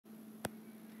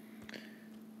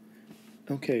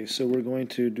Okay, so we're going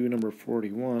to do number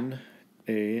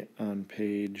 41A on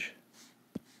page,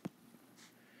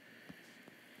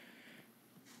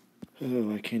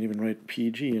 I can't even write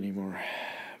PG anymore,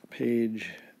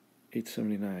 page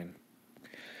 879.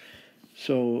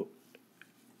 So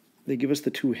they give us the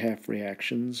two half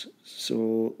reactions,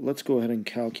 so let's go ahead and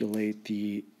calculate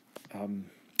the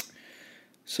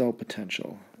cell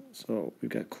potential. So we've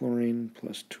got chlorine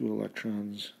plus 2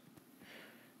 electrons,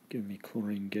 give me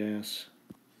chlorine gas.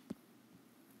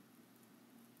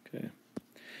 Okay,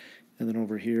 and then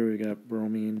over here we got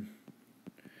bromine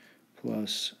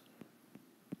plus,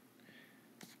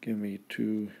 give me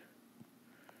 2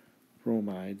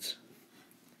 bromides.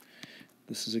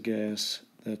 This is a gas,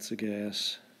 that's a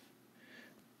gas.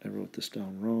 I wrote this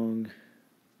down wrong.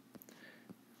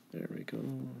 There we go.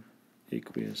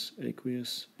 Aqueous,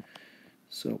 aqueous.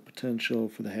 Cell potential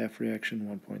for the half reaction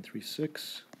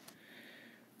 1.36,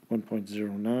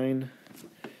 1.09.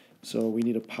 So we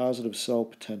need a positive cell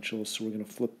potential, so we're going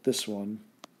to flip this one.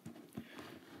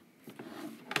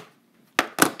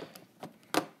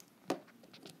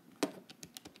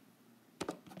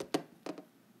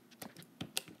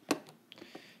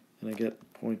 And I get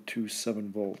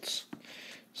 0.27 volts.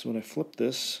 So when I flip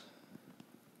this,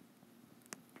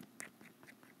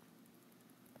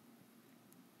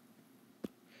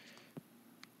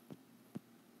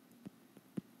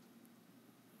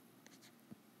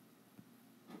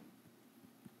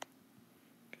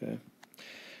 okay,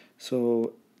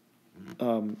 so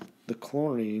the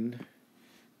chlorine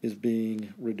is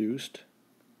being reduced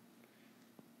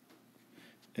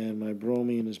and my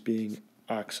bromine is being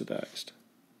oxidized.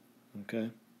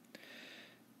 Okay.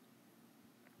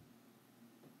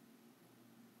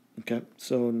 Okay,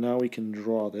 so now we can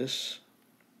draw this.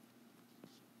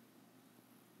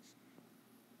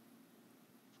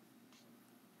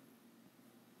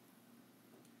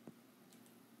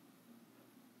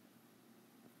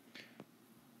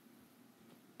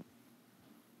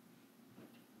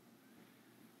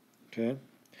 Okay,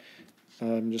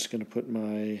 I'm just going to put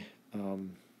my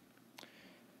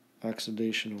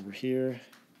oxidation over here,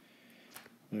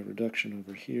 my reduction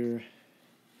over here.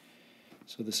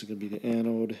 So this is going to be the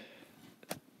anode,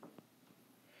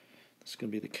 this is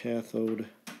going to be the cathode.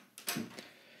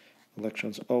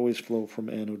 Electrons always flow from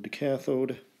anode to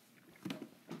cathode.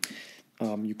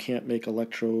 You can't make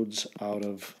electrodes out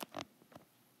of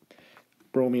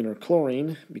bromine or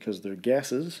chlorine because they're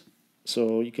gases.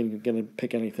 So you can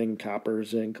pick anything, copper,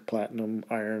 zinc, platinum,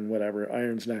 iron, whatever.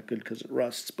 Iron's not good because it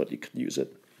rusts, but you could use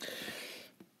it.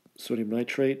 Sodium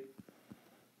nitrate.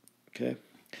 Okay.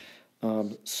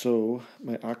 So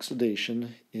my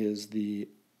oxidation is the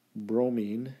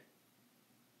bromine.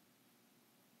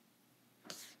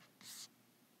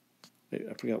 Wait,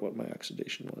 I forgot what my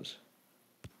oxidation was.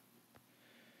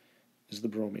 Is the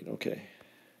bromine. Okay.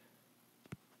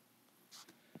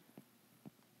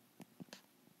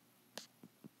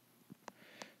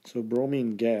 So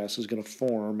bromine gas is going to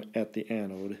form at the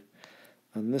anode.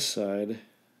 On this side,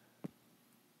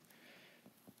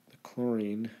 the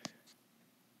chlorine,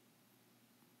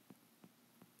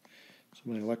 so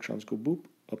my electrons go boop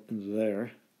up into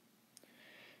there.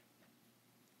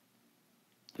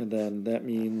 And then that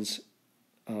means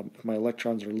if my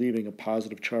electrons are leaving, a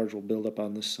positive charge will build up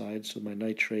on this side, so my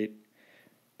nitrate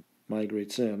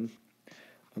migrates in.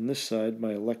 On this side,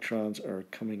 my electrons are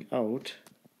coming out.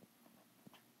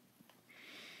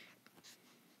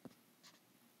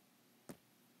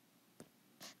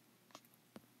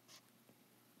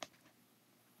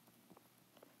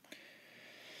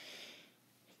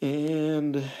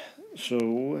 And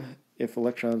so if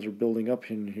electrons are building up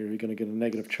in here, you're going to get a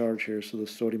negative charge here, so the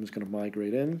sodium is going to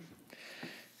migrate in.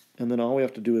 And then all we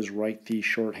have to do is write the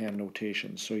shorthand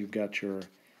notation. So you've got your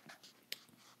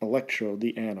electrode,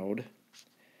 the anode,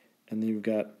 and then you've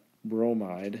got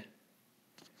bromide,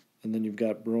 and then you've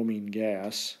got bromine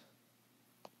gas,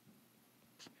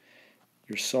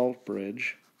 your salt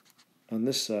bridge. On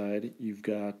this side, you've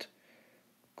got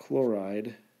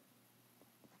chloride,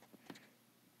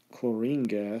 chlorine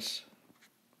gas.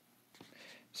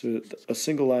 So a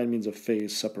single line means a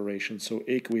phase separation, so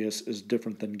aqueous is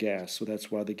different than gas, so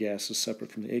that's why the gas is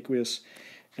separate from the aqueous.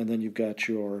 And then you've got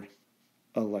your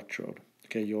electrode.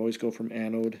 Okay, you always go from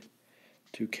anode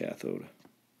to cathode.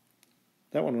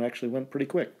 That one actually went pretty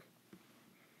quick.